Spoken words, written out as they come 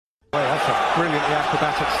Brilliantly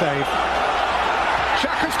acrobatic save.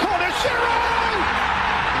 Xhaka's corner, Giroud!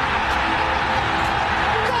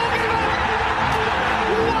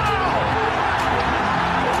 Wow!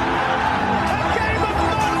 A game of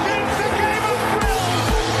margins, a game of thrills.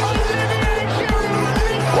 Olivier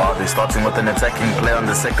Giroud! Wow, they're starting with an attacking play on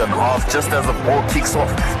the second half. Just as the ball kicks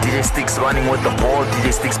off, DJ Sticks running with the ball.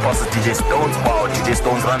 DJ Sticks passes DJ Stones. Wow, DJ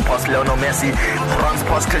Stones run past Lionel Messi, runs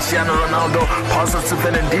past Cristiano Ronaldo, passes to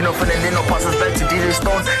Fernandinho. Fernandinho passes back to DJ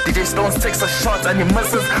Stones. DJ Stones takes a shot and he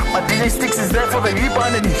misses, but DJ Sticks is there for the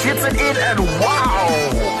rebound and he hits it in, and wow!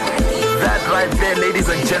 That right there, ladies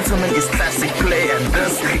and gentlemen, is classic play, and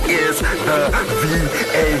this is the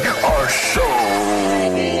VAR show.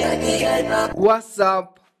 What's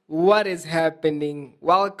up? What is happening?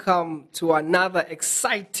 Welcome to another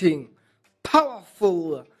exciting,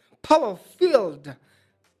 powerful, power-filled,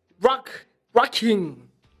 rocking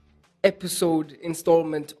episode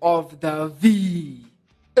installment of the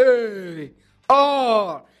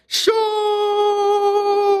VAR show.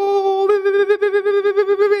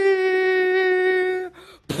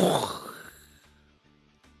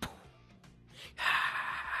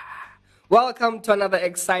 Welcome to another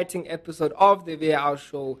exciting episode of the VAR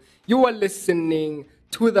show. You are listening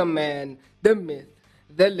to the man, the myth,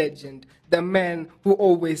 the legend, the man who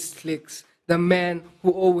always clicks, the man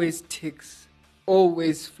who always ticks,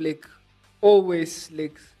 always flick, always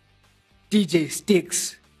slicks, DJ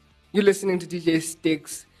Sticks. You're listening to DJ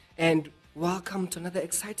Sticks, and welcome to another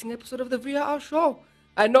exciting episode of the VAR show.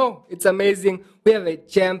 I know, it's amazing. We have a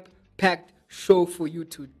jam-packed show for you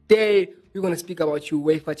today. We're going to speak about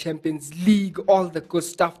UEFA Champions League, all the good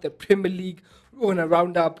stuff, the Premier League. We're going to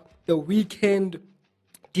round up the weekend.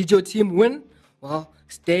 Did your team win? Well,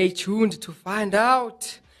 stay tuned to find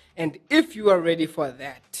out. And if you are ready for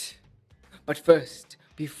that. But first,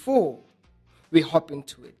 before we hop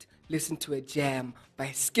into it, listen to a jam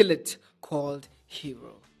by Skillet called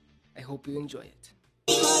Hero. I hope you enjoy it.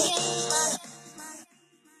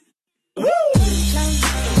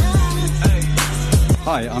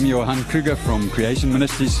 Hi, I'm Johan Kruger from Creation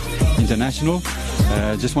Ministries International.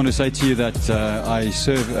 Just want to say to you that I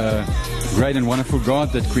serve a great and wonderful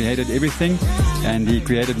God that created everything, and He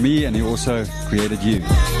created me and He also created you.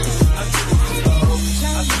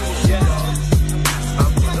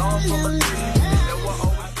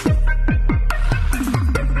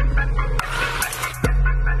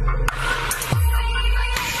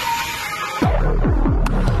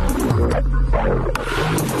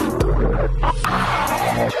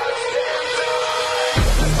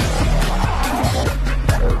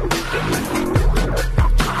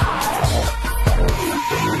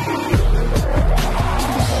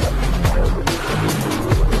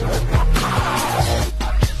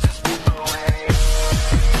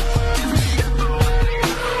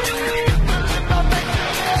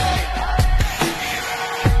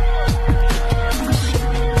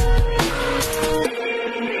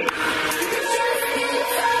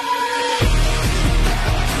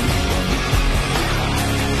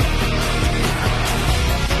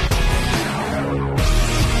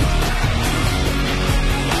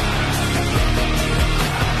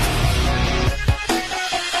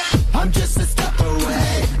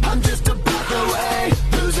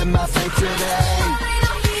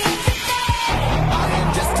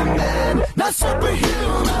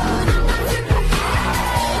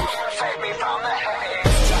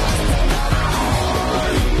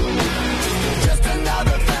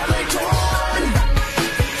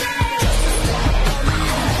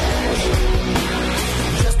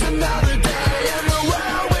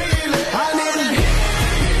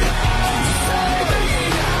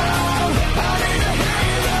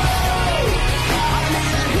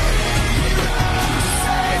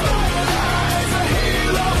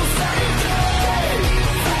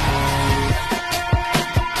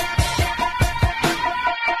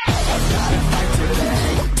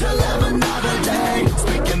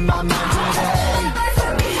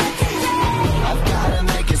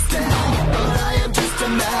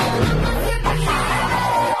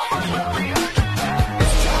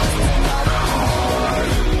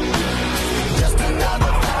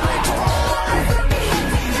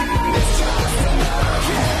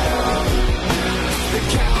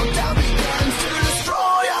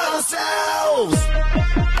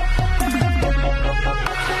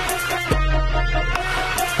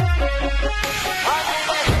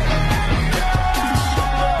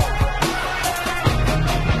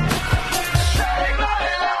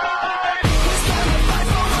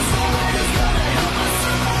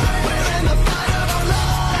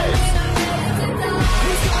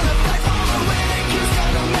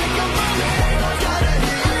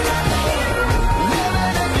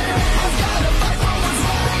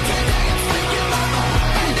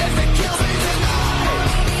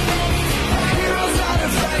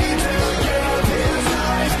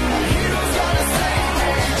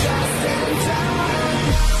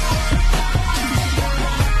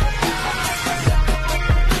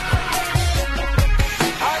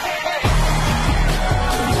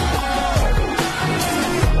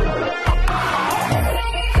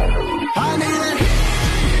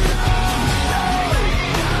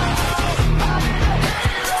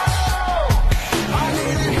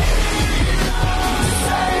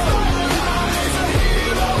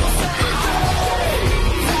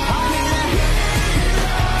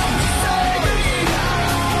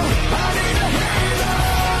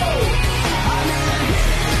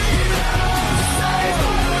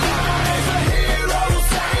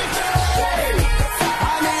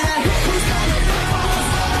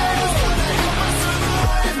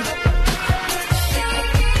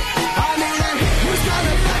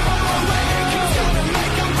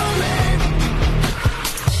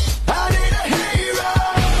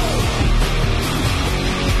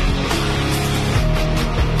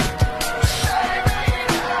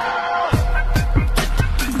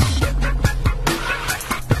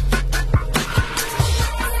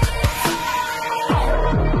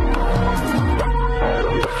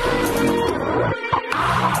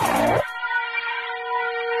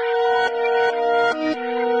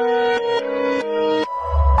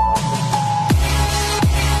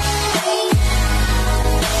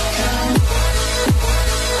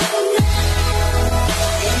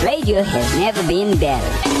 has never been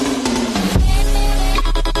better.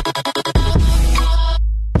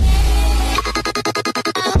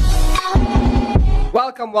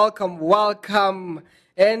 Welcome.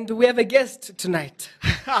 And we have a guest tonight.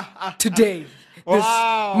 Today.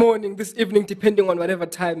 Wow. This morning, this evening, depending on whatever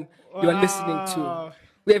time you are listening to.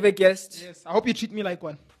 We have a guest. Yes, I hope you treat me like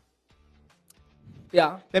one.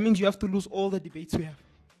 Yeah. That means you have to lose all the debates we have.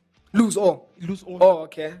 Lose all. Lose all. Oh,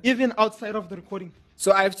 okay. Even outside of the recording.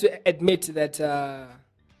 So I have to admit that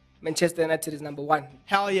Manchester United is number one.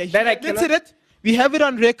 Hell yeah. That I Admitted cannot- it. We have it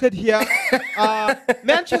on record here.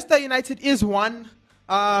 Manchester United is one.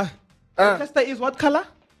 Manchester is what color?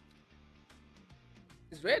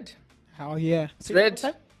 It's red. Hell yeah. It's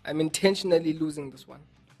red. I'm intentionally losing this one.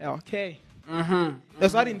 Okay.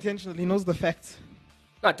 That's not intentional. He knows the facts.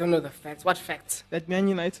 No, I don't know the facts. What facts? That Man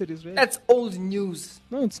United is red. That's old news.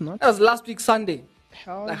 No, it's not. That was last week Sunday.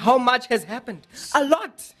 Hell Like, how much has happened? A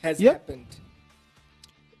lot has Yeah. happened.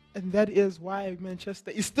 And that is why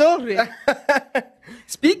Manchester is still red.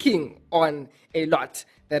 Speaking on a lot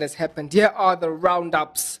that has happened, here are the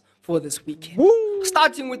roundups for this weekend. Woo.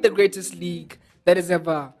 Starting with the greatest league that has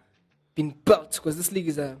ever been built, because this league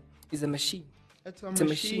is a machine. It's a It's a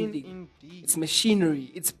machine league. indeed. It's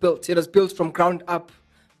machinery. It's built. It was built from ground up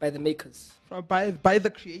by the makers. By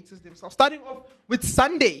the creators themselves. Starting off with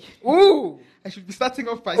Sunday. Ooh! I should be starting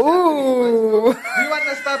off by Saturday. Ooh! We want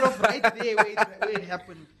to start off right there where it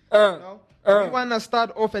happened. You know? We want to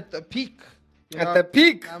start off at the peak. you At know? the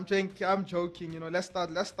peak. I'm joking. You know, let's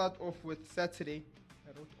start off with Saturday. I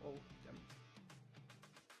wrote all. Damn it.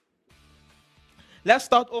 Let's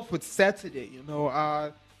start off with Saturday. You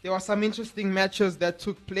know, there were some interesting matches that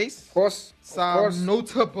took place. Of course. Some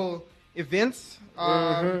notable events.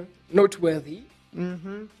 Noteworthy.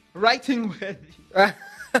 Writing worthy.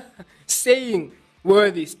 Saying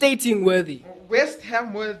worthy. Stating worthy. West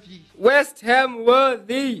Ham worthy. West Ham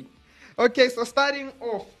worthy. Okay, so starting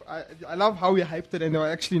off, I love how we hyped it and there were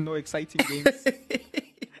actually no exciting games.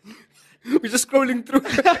 We're just scrolling through.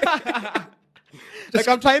 Like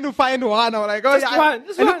I'm trying to find one. I'm like, oh Just yeah. one,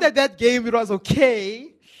 just I looked one. at that game. It was okay.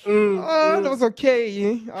 It was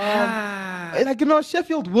okay. Like, you know,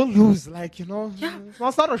 Sheffield will lose. Like, you know,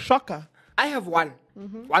 it's not a shocker I have one.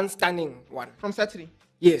 One stunning one. from Saturday.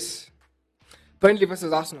 Yes. Burnley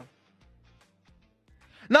versus Arsenal.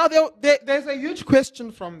 Now, there's a huge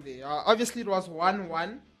question from there. Obviously, it was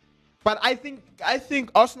 1-1. But I think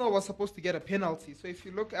Arsenal was supposed to get a penalty. So if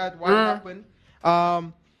you look at what happened,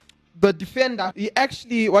 the defender, he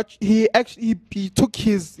took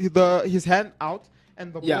his hand out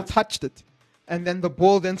and the ball touched it. And then the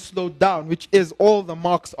ball then slowed down, which is all the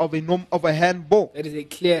marks of a handball. That is a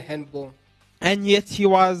clear handball. And yet he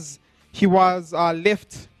was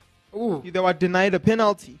left. Ooh. They were denied a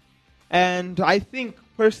penalty. And I think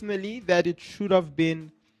personally that it should have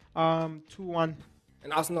been 2-1.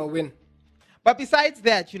 And Arsenal win. But besides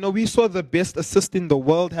that, you know, we saw the best assist in the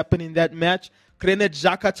world happen in that match. Granit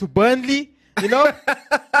Xhaka to Burnley, you know.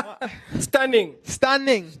 Stunning.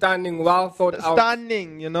 Stunning, Well thought out.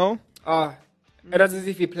 stunning, you know. It was as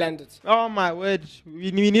if he planned it. Oh my word,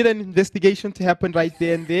 we need an investigation to happen right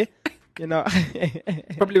there and there, you know.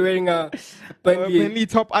 Probably wearing a Burnley, Burnley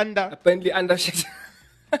top under. Burnley undershirt.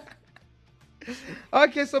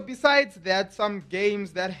 Okay, so besides that, some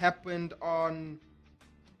games that happened on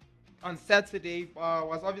Saturday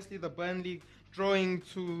was obviously the Burnley drawing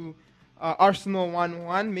to Arsenal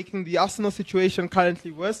 1-1, making the Arsenal situation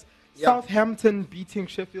currently worse. Yeah. Southampton beating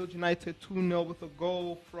Sheffield United 2-0 with a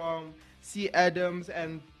goal from C. Adams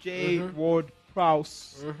and J.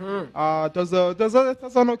 Ward-Prowse. It was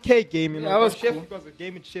an okay game, you know. Yeah, it was Sheffield cool. was a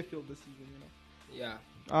game in Sheffield this season, you know.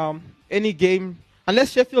 Yeah. Any game,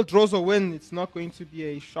 unless Sheffield draws or win, it's not going to be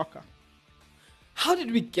a shocker. How did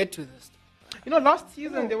we get to this? You know, last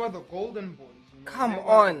season they were the Golden Boys. You know? Come They were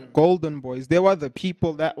on. the Golden Boys. They were the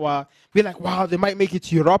people that were, we're like, wow, they might make it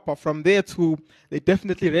to Europa. From there to, they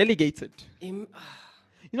definitely relegated. You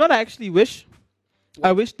know what I actually wish?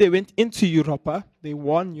 I wish they went into Europa. They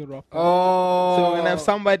won Europa. Oh. So we're going to have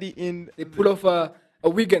somebody in... They pull off a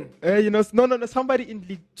Wigan. you know, no, somebody in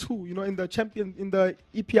League 2, you know, in the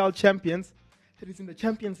EPL champions. That is in the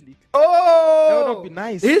Champions League. Oh. That would be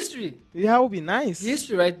nice. History. Yeah, that would be nice.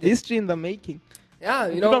 History right there. History in the making. Yeah,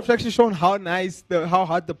 you You know. have actually shown how how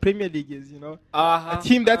hard the Premier League is, you know. Uh-huh, A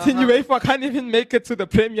team that's in UEFA can't even make it to the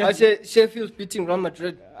Premier League. Sheffield's beating Real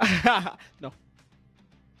Madrid. No.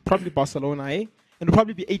 Probably Barcelona, eh? And it'll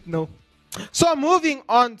probably be 8-0. So moving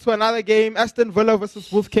on to another game. Aston Villa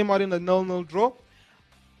versus Wolves came out in a 0-0 draw.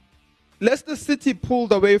 Leicester City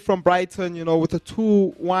pulled away from Brighton, you know, with a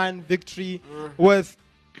 2-1 victory with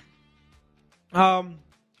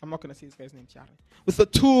I'm not gonna say this guy's name, Thierry. With a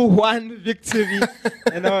 2-1 victory.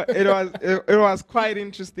 It was quite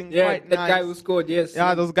interesting. Yeah, quite that nice. guy who scored, yes.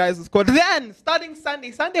 Yeah, those guys who scored. Then, starting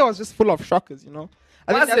Sunday was just full of shockers,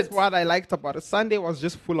 I think that's what I liked about it. Sunday was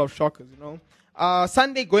just full of shockers,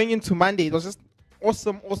 Sunday going into Monday, it was just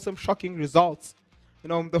awesome, shocking results.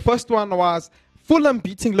 The first one was Fulham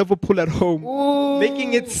beating Liverpool at home,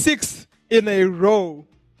 making it 6 in a row.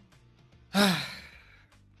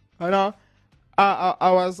 I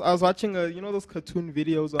was watching those cartoon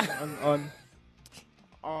videos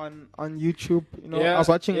on YouTube. I was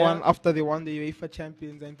watching one after they won the UEFA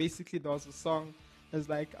Champions, and basically there was a song. It's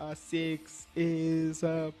like 6 is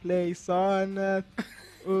a place on earth.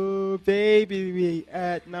 Oh baby, we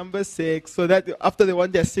at number 6. So that after they won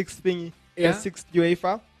their sixth thingy, their sixth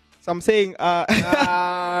UEFA. So I'm saying 6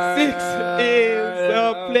 is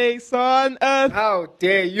a place on earth. How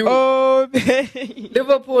dare you? Oh baby.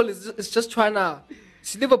 Liverpool is just trying to.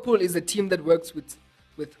 See, Liverpool is a team that works with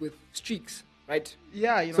streaks, right?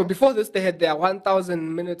 Yeah, So before this, they had their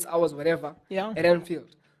 1,000 minutes, hours, whatever. Yeah. At Anfield.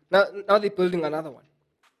 Now they're building another one.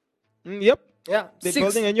 Yep. Yeah. They're 6.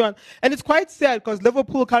 building a new one. And it's quite sad because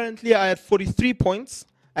Liverpool currently are at 43 points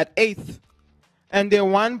at 8th. And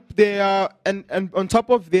and on top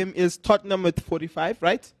of them is Tottenham with 45,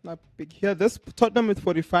 right? Now hear this. Tottenham with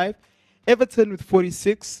 45, Everton with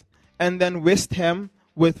 46, and then West Ham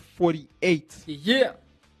with 48. Yeah.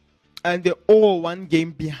 And they're all one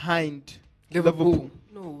game behind Liverpool.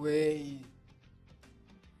 No way.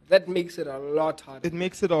 That makes it a lot harder. It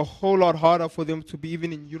makes it a whole lot harder for them to be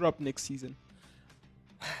even in Europe next season.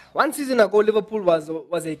 One season ago, Liverpool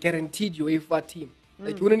was a guaranteed UEFA team.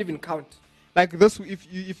 Like, you wouldn't even count. Like this,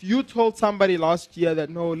 if you told somebody last year that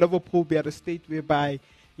no, Liverpool be at a state whereby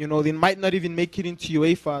they might not even make it into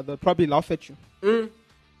UEFA, they'll probably laugh at you.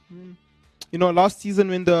 Last season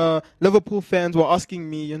when the Liverpool fans were asking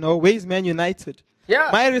me, where's Man United? Yeah.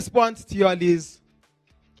 My response to y'all is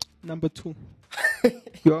number 2.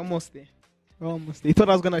 You're almost there. You thought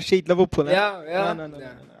I was gonna shade Liverpool? Yeah. No.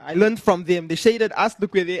 I learned from them. They shaded us.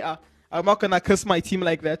 Look where they are. I'm not gonna curse my team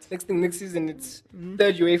like that. Next season, it's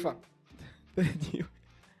third UEFA.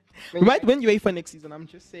 We might win UEFA next season. I'm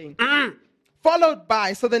just saying. Followed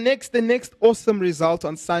by the next awesome result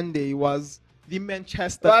on Sunday was the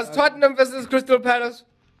Manchester. It was Tottenham versus Crystal Palace.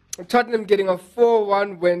 Tottenham getting a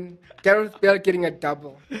 4-1 win. Gareth Bale getting a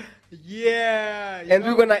double. Yeah. And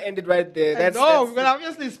we're gonna end it right there. We're gonna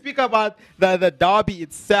obviously speak about the derby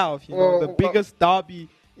itself. The biggest derby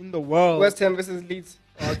in the world. West Ham versus Leeds.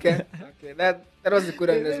 Okay. That was a good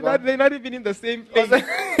one as well. They're not even in the same place.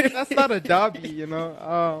 That's not a derby,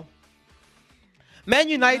 Man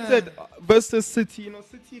United versus City.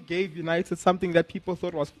 City gave United something that people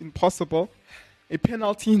thought was impossible. A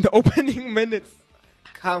penalty in the opening minutes.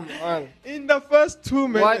 Come on. In the first 2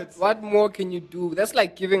 minutes. What more can you do? That's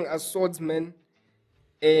like giving a swordsman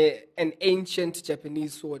an ancient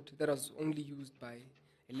Japanese sword that was only used by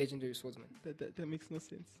a legendary swordsman. That makes no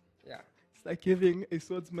sense. Yeah. It's like giving a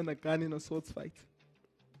swordsman a gun in a swords fight.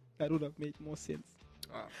 That would have made more sense.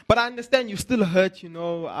 But I understand you still hurt,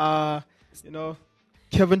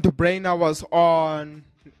 Kevin De Bruyne was on.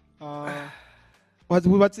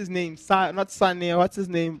 What's his name? Not Sané. What's his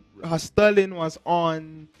name? Sterling was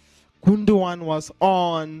on. Gundogan was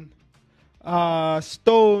on.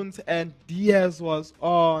 Stones and Diaz was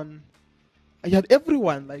on. You had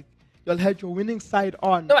everyone. Like, you had your winning side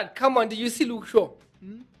on. No, but come on. Did you see Luke Shaw?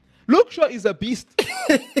 Luke Shaw is a beast.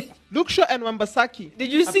 Luke Shaw and Wambasaki.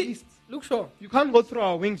 Did you see beasts. Luke Shaw? You can't go through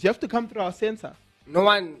our wings. You have to come through our center. No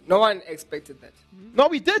one expected that. No,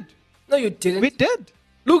 we did. No, you didn't. We did.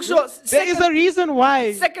 Luke Shaw. There is a reason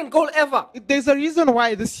why. Second goal ever. There's a reason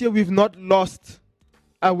why this year we've not lost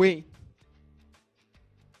away.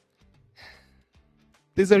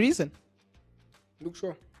 There's a reason. Luke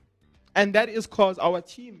Shaw. And that is because our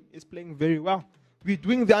team is playing very well. We're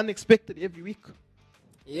doing the unexpected every week.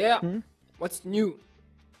 Yeah. What's new?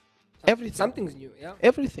 Everything. Something's new, yeah.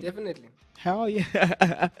 Everything. Definitely. Hell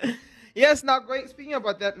yeah. Yes, now speaking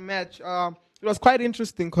about that match, it was quite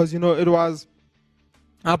interesting because, it was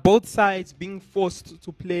both sides being forced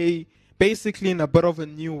to play basically in a bit of a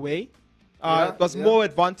new way. It was more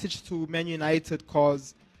advantage to Man United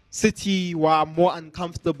because City were more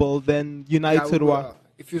uncomfortable than United were.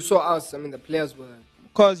 If you saw us, the players were.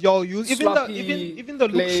 Because y'all use even the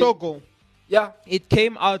Luke Shaw goal. Yeah. It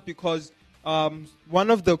came out because one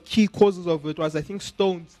of the key causes of it was I think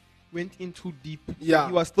Stones went in too deep. Yeah. So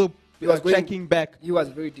he was still checking back. He was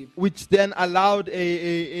very deep. Which then allowed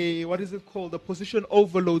a what is it called? A position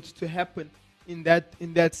overload to happen in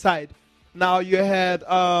that side. Now you had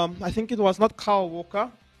I think it was not Kyle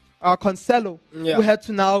Walker, Cancelo, Yeah. who had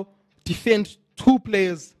to now defend 2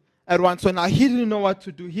 players at once. So now he didn't know what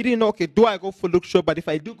to do. He didn't know, okay, do I go for Luke Shaw? But if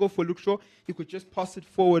I do go for Luke Shaw, he could just pass it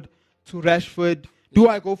forward to Rashford. Do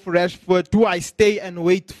I go for Rashford? Do I stay and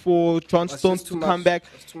wait for John That's Stones just to too come much. back?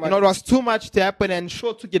 That's too You know, it much. was too much to happen, and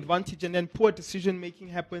Shaw took advantage, and then poor decision-making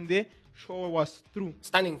happened there. Shaw was through,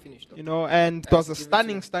 Stunning finish, though. you know, and it was a Give it to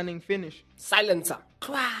him. stunning finish. Silencer.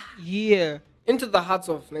 Yeah. Into the hearts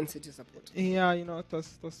of Man City supporters. Yeah, you know, it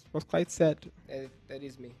was quite sad. That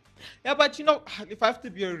is me. Yeah, but you know, if I have to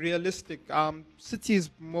be realistic, City is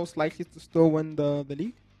most likely to still win the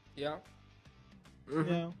league. Yeah.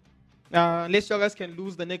 Yeah. Unless you guys can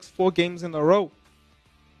lose the next 4 games in a row.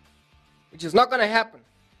 Which is not going to happen.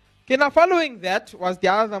 Okay, now following that was the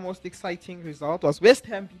other most exciting result was West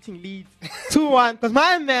Ham beating Leeds 2-1. Because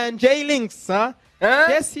my man, Jay Links,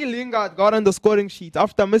 Jesse Lingard got on the scoring sheet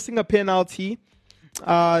after missing a penalty.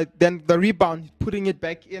 Then the rebound, putting it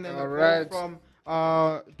back in, and a goal Alright. from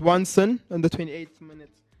Dwanson in the 28th minute.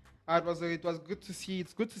 It was good to see.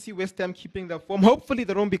 It's good to see West Ham keeping the form. Hopefully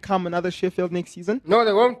they don't become another Sheffield next season. No,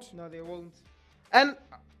 they won't. No, they won't. And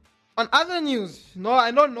on other news, no,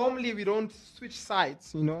 I know normally we don't switch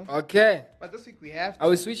sides, you know. Okay. But this week we have to. Are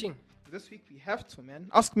we switching? This week we have to, man.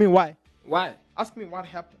 Ask me why. Why? Ask me what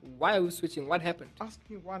happened. Why are we switching? What happened? Ask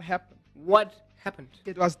me what happened. What happened?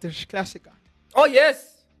 It was the Klassiker. Oh,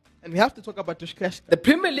 yes. And we have to talk about the Klassiker. The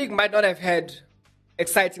Premier League might not have had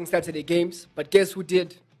exciting Saturday games, but guess who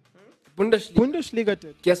did? Bundesliga. Bundesliga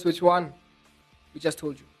did. Guess which one? We just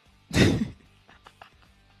told you.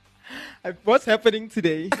 What's happening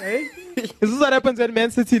today? Eh? Is this what happens when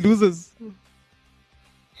Man City loses?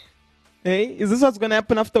 Hey, is this what's going to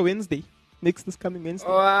happen after Wednesday? This coming Wednesday?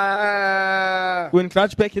 When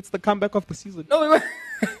Gladbach hits the comeback of the season. No, we were.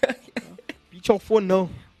 Beat your 4-0.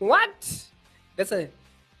 What? That's a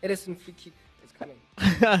Edison free kick. It's coming.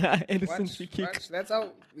 Edison Watch, free kick. watch. That's how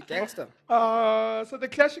we gangster. So the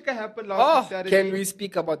Klassiker happened last Saturday. Can we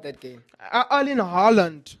speak about that game? Erling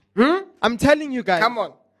Haaland. I'm telling you guys. Come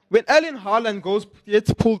on. When Erling Haaland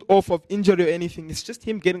gets pulled off of injury or anything, it's just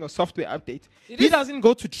him getting a software update. He doesn't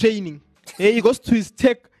go to training. He goes to his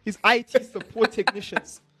IT support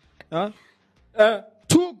technicians.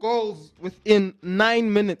 2 goals within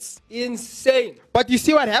 9 minutes. Insane. But you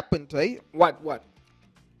see what happened, right? What?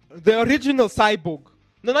 The original cyborg.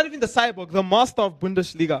 No, not even the cyborg. The master of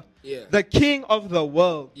Bundesliga. Yeah. The king of the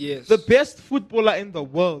world. Yes. The best footballer in the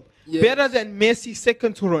world. Yes. Better than Messi,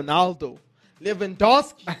 second to Ronaldo.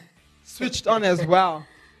 Lewandowski switched on as well.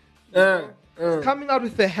 Coming out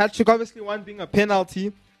with a hat-trick, obviously one being a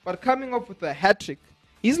penalty, but coming up with a hat-trick.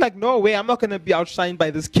 He's like, no way, I'm not going to be outshined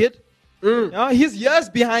by this kid. You know, he's years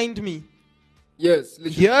behind me. Yes.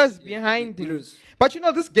 Years behind him. Lose. But you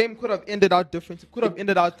know, this game could have ended out different. It could have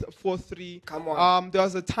ended out 4-3. Come on. There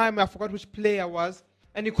was a time, I forgot which player was,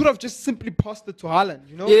 and he could have just simply passed it to Haaland,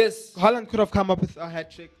 you know? Yes. Haaland could have come up with a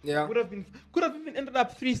hat-trick. Yeah. Could have even ended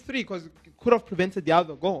up 3-3 because it could have prevented the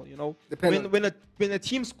other goal, you know? The penalty. When a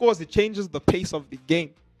team scores, it changes the pace of the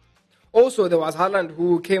game. Also, there was Haaland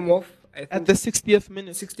who came off, I think, At the 60th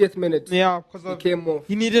minute. 60th minute. Yeah, because He came off.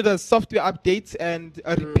 he needed a software update and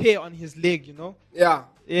a repair on his leg, you know? Yeah.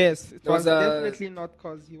 Yes, it There was was a- definitely not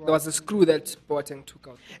because he was. There was a screw that Boateng took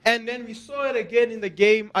out. And then we saw it again in the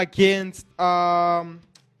game against Sevilla.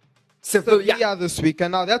 Sevilla this week.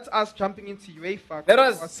 And now that's us jumping into UEFA. That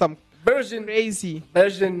was some version crazy.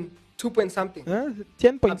 2 point something.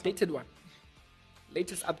 10 points. Updated one.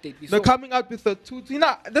 Latest update. We They're saw. coming out with a 2. You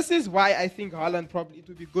know, this is why I think Haaland probably, it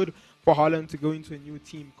would be good for Haaland to go into a new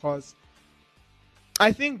team because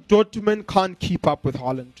I think Dortmund can't keep up with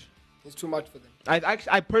Haaland. It's too much for them.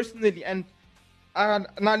 I personally, and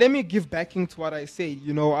now let me give backing to what I say.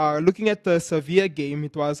 You know, looking at the Sevilla game,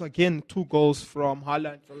 it was again 2 goals from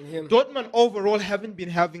Haaland. From him. Dortmund overall haven't been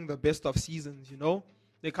having the best of seasons. You know,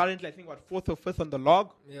 they're currently I think 4th or 5th on the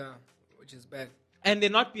log, Yeah, which is bad. and they're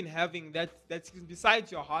not been having that season.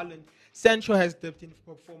 Besides your Haaland, Sancho has dipped in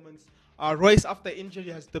performance. Royce after injury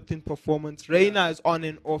has dipped in performance. Reina is on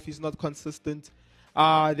and off. He's not consistent.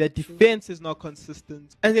 Their defense is not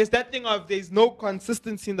consistent. And there's that thing of there's no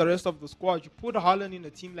consistency in the rest of the squad. You put Haaland in a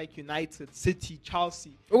team like United, City,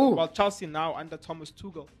 Chelsea. Ooh. Well, Chelsea now under Thomas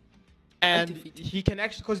Tuchel. And Undefeated. he can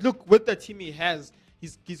actually, because look, with the team he has,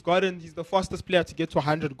 he's the fastest player to get to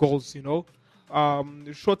 100 goals, you know.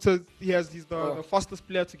 The shortest, he's the fastest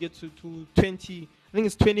player to get to 20, I think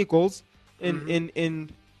it's 20 goals in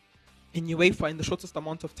UEFA in the shortest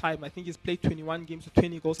amount of time. I think he's played 21 games with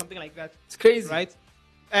 20 goals, something like that. It's crazy. Right?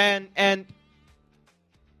 And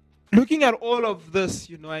looking at all of this,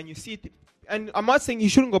 you know, and you see it, and I'm not saying he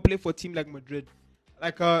shouldn't go play for a team like Madrid.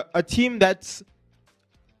 Like a team that's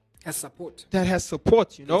Has support. that has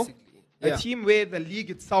support, you know? Basically. A Yeah. team where the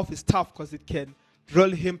league itself is tough because it can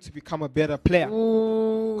drill him to become a better player.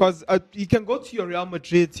 Ooh. Because you can go to your Real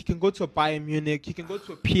Madrid, you can go to a Bayern Munich, you can go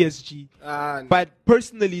to a PSG, No, but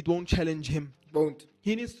personally it won't challenge him. won't.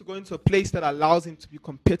 He needs to go into a place that allows him to be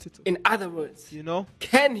competitive, In other words, you know?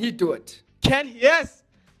 can he do it? Can he? Yes.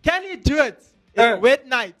 Can he do it? In a wet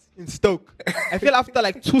night in Stoke. I feel after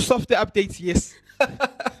like 2 software updates, yes.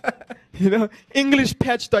 You know,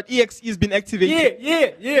 EnglishPatch.exe has been activated.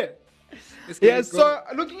 Yeah. Yeah, so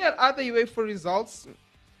looking at other UEFA results,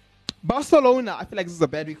 Barcelona, I feel like this is a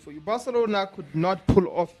bad week for you. Barcelona could not pull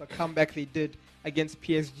off the comeback they did against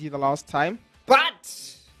PSG the last time.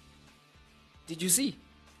 But did you see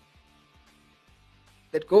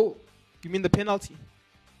that goal You mean the penalty?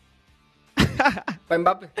 by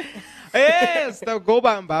Mbappe? Yes, the goal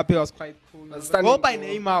by Mbappe was quite cool. The stunning goal by goal.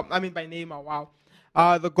 Neymar, wow.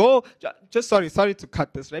 The goal, just sorry to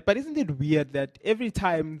cut this, right? But isn't it weird that every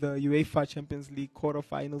time the UEFA Champions League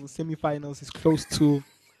quarterfinals or semifinals is close to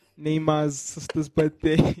Neymar's sister's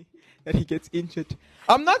birthday, that he gets injured?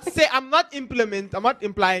 I'm not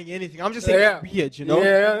implying anything. I'm just saying it's weird, you know?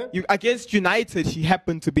 Yeah. Against United, he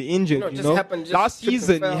happened to be injured, No, you just know? happened, just Last tripped and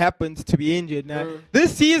season, he fell. happened to be injured. Now,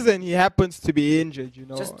 this season, he happens to be injured, you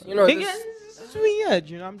know? Just, you know, It's weird,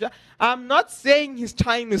 you know? I'm not saying he's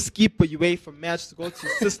trying to skip a UEFA match to go to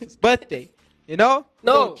his sister's birthday, you know?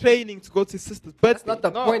 No. Or training to go to his sister's birthday. That's not the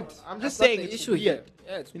No, point. I'm That's just not saying the it's issue weird. here.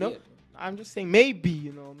 Yeah, it's You know? weird. I'm just saying maybe,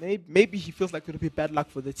 you know, maybe he feels like it would be bad luck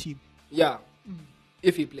for the team Yeah.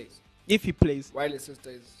 If he plays if he plays. while his sister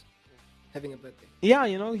is having a birthday. Yeah,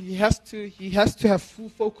 you know, he has to have full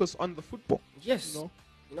focus on the football. Yes. You know?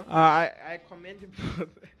 You know? I commend him for that.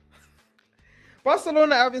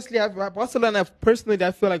 Barcelona, obviously, personally,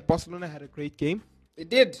 I feel like Barcelona had a great game. They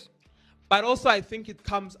did. But also, I think it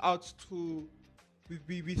comes out to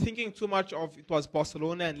we thinking too much of it was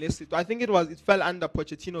Barcelona and less. I think it fell under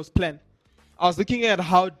Pochettino's plan. I was looking at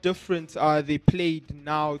how different they played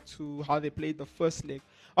now to how they played the first leg.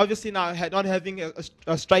 Obviously, now not having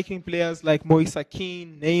a striking players like Moise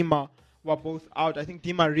Kean, Neymar were both out. I think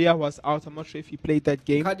Di Maria was out. I'm not sure if he played that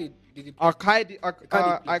game. Did he play?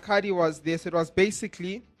 Icardi was there, so it was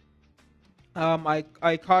basically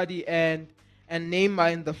Icardi and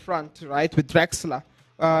Neymar in the front, right, with Draxler.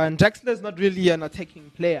 And Draxler is not really an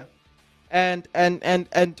attacking player, and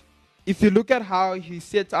if you look at how he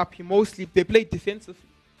set up, they played defensively.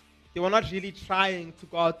 They were not really trying to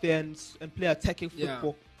go out there and play attacking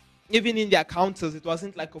football. Even in their counters, it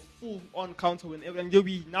wasn't like a full-on counter when there'll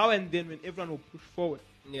be now and then when everyone will push forward.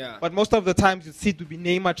 Yeah. But most of the times you'd see it would be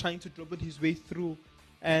Neymar trying to dribble his way through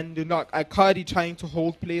and Icardi trying to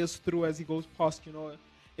hold players through as he goes past, you know.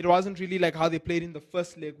 It wasn't really like how they played in the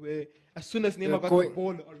first leg where as soon as Neymar got the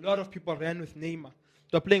ball, a lot of people ran with Neymar.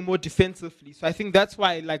 They're playing more defensively. So I think that's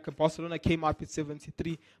why Barcelona came up with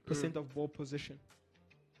 73% of ball position.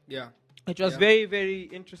 Yeah. It was very, very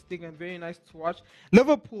interesting and very nice to watch.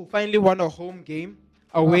 Liverpool finally won a home game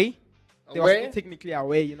away. They were technically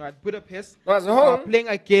away, you know, at Budapest. Was home? Playing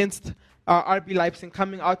against RB Leipzig,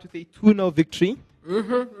 coming out with a 2-0 victory.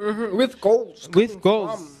 With goals. With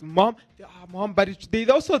goals. But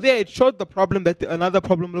it showed the problem another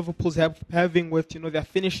problem Liverpool's having with, you know, their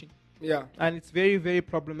finishing. Yeah. And it's very, very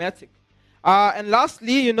problematic. And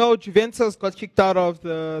lastly, you know, Juventus got kicked out of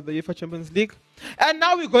the UEFA Champions League. And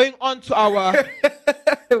now we're going on to our...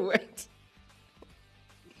 Wait.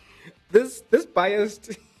 This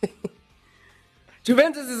biased...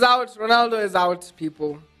 Juventus is out. Ronaldo is out,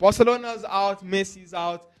 people. Barcelona's out. Messi's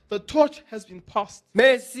out. The torch has been passed.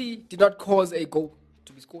 Messi did not cause a goal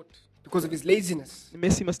to be scored because of his laziness.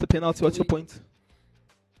 Messi missed the penalty. What's your point?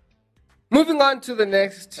 Moving on to the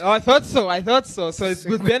next. Oh, I thought so. So it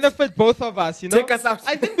would benefit both of us, you know. Take us out.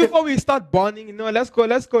 I think before we start bonding, you know, let's go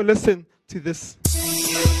listen to this.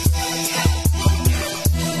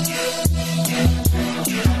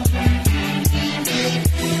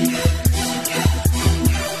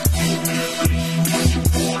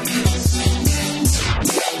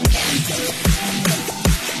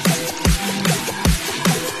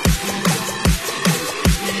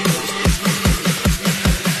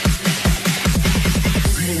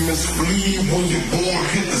 When you're born,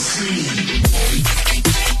 hit the scene.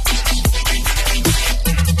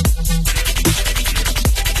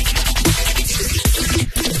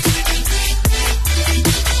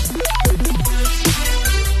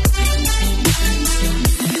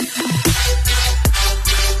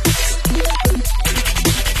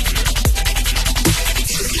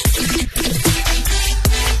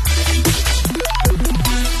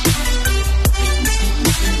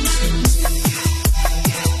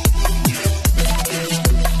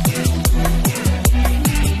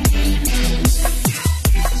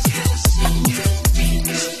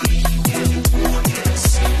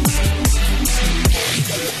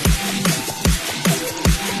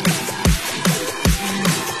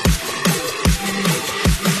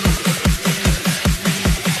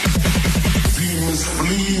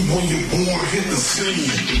 bleed when you're born, hit the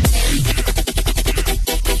scene.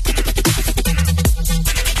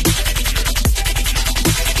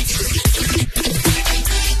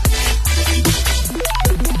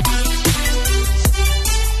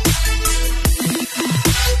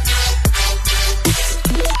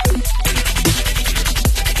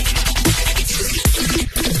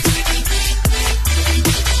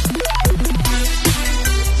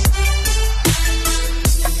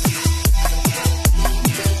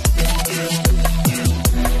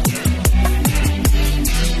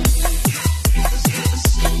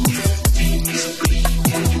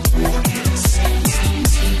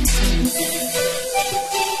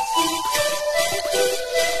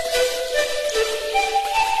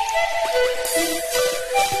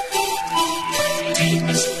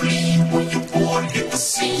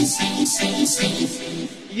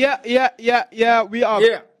 Yeah. We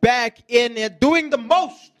are back in here doing the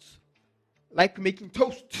most. Like making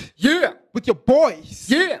toast. Yeah. With your boys.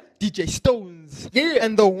 Yeah. DJ Stones. Yeah.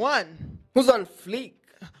 And the one who's on fleek.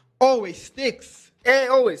 Always sticks. And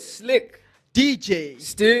always slick. DJ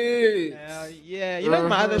Sticks. Yeah. You know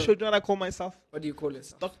my other show, do you know what I call myself? What do you call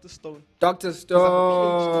yourself? Dr. Stone. Dr. Stone.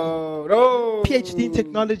 Oh. PhD in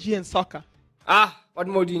technology and soccer. What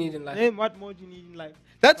more do you need in life? What more do you need in life?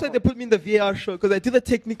 That's why they put me in the VAR show, because I do the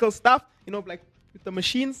technical stuff, like with the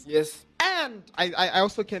machines. Yes. And I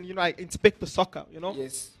also can, I inspect the soccer,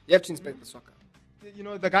 Yes. You have to inspect the soccer.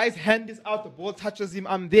 The guy's hand is out, the ball touches him,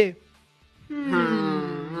 I'm there.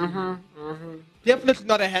 Definitely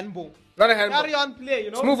not a handball. Not a handball. Carry on, play,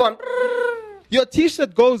 Let's move on. Your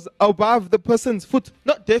t-shirt goes above the person's foot,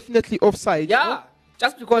 not definitely offside. Yeah.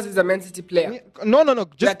 Just because he's a Man City player. No.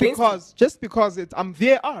 Just because I'm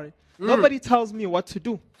VAR. Nobody tells me what to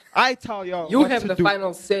do. I tell y'all. You have the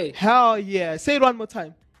final say. Hell yeah. Say it one more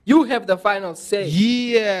time. You have the final say.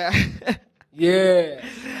 Yeah. Yeah.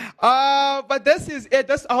 But this is it.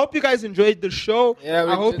 I hope you guys enjoyed the show. Yeah,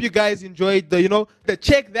 I hope you guys enjoyed the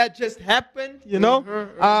check that just happened.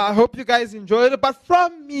 I hope you guys enjoyed it. But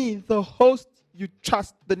from me, the host you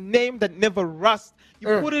trust, the name that never rusts.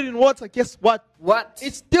 You put it in water, guess what? What?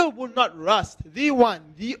 It still will not rust. The one,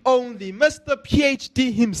 the only, Mr.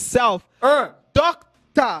 PhD himself,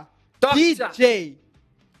 Dr. DJ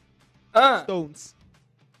Stones.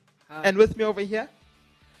 And with me over here?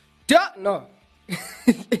 No.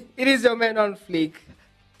 It is your man on fleek,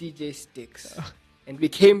 DJ Sticks. And we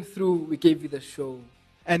came through, we gave you the show.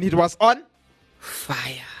 And it was on?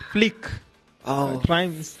 Fire. Fleek. Oh.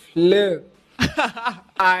 Crimes. Flip.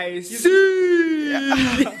 I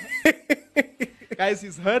see. Guys,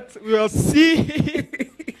 he's hurt. We will see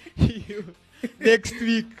you next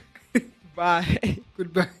week. Bye.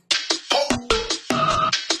 Goodbye.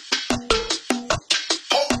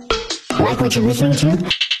 Like what you're listening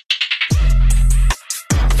to?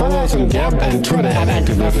 Follow us on Gab and Twitter at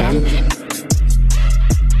ActiveFM.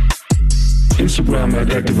 Instagram at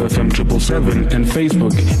ActiveFM777 and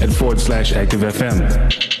Facebook at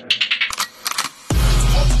 /ActiveFM.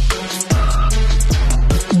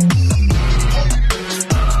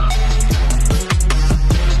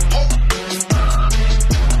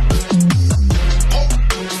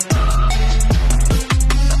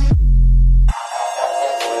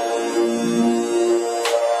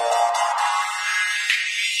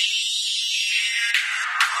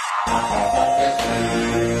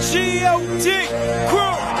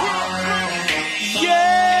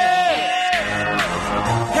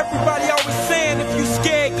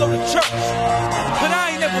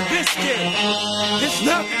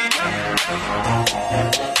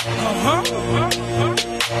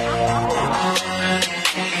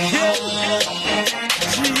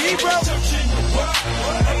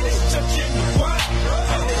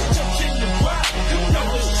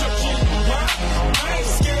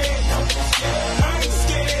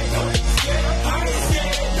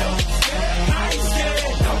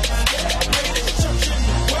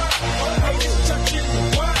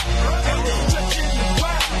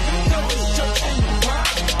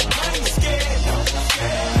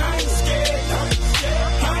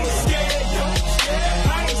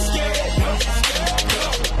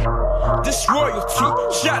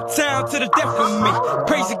 Shot town to the death of me.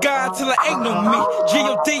 Praise the God till I ain't no me.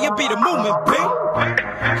 G.O.D. you be the movement, B.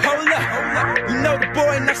 Hold up, you know the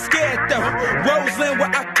boy not scared though. Roseland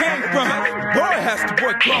where I came from. The boy has the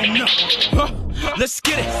boy grown up. Let's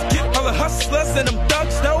get it. All the hustlers and them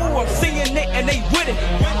thugs though. I'm seeing it and they with it.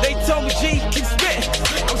 They told me G keep spitting.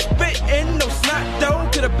 I'm spitting, no snot though.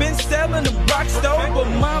 Could've been selling them rocks though. But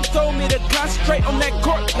mom told me to concentrate on that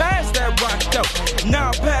court, pass that rock though. Now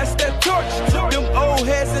I pass that torch. Them old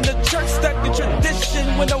heads in the church stuck in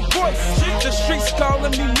tradition with no voice. The streets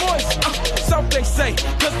calling me moist. So they say,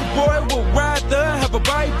 cause the boy would rather have a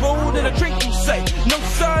Bible than a drink, you say. No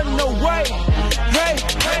sir, no way. Hey,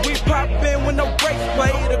 we pop in with no brakes,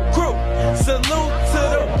 play the crew. Salute to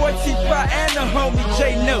the boy T5 and the homie J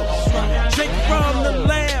News. Drink from the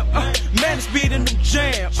lamb, man, it's be the new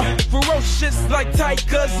jam. Ferocious like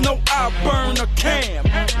tigers, no I burn a cam.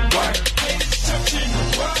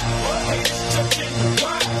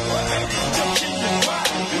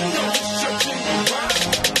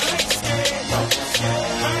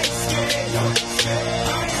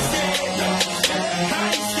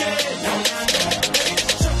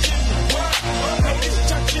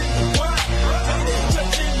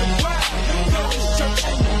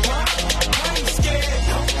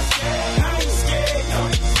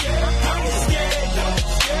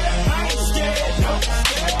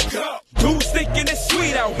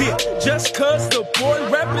 Out here, just cause the boy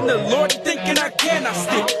rapping the Lord thinking I cannot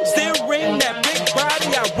stick. Still ring that big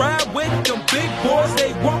body, I ride with them big boys.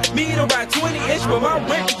 They want me to ride 20-inch, but my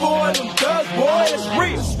record for them does, boy, it's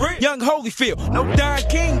real. Young Holyfield, no Don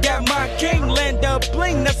King, got my king, land up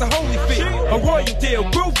bling, that's a Holyfield. A royal deal,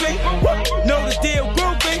 groovy, know the deal,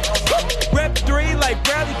 groovy. Rep 3 like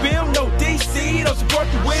Bradley Bill, no DC, don't support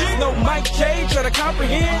the wins, no Mike J, try to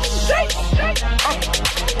comprehend.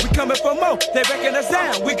 We coming for more, they backing us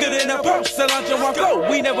down, we good in a post, Solange on one flow,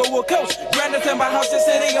 we never will coast. Granted to my house, it's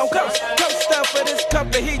city on coast. Coast up for this cup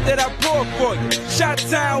of heat that I pour for you. Shot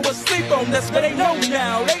Town will sleep on this, but they know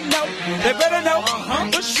now, they know, they better know,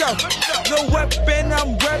 for sure. No weapon,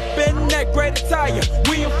 I'm reppin' that great attire.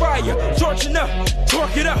 We on fire, torching up,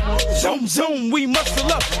 torque it up. Zoom, zoom, we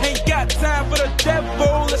muscle up. Ain't got time for the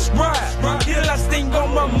devil, let's ride. Get the last thing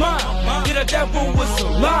on my mind. Get the devil was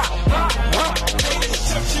alive.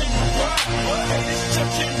 Touching the rock,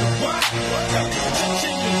 touching the rock, touching the rock.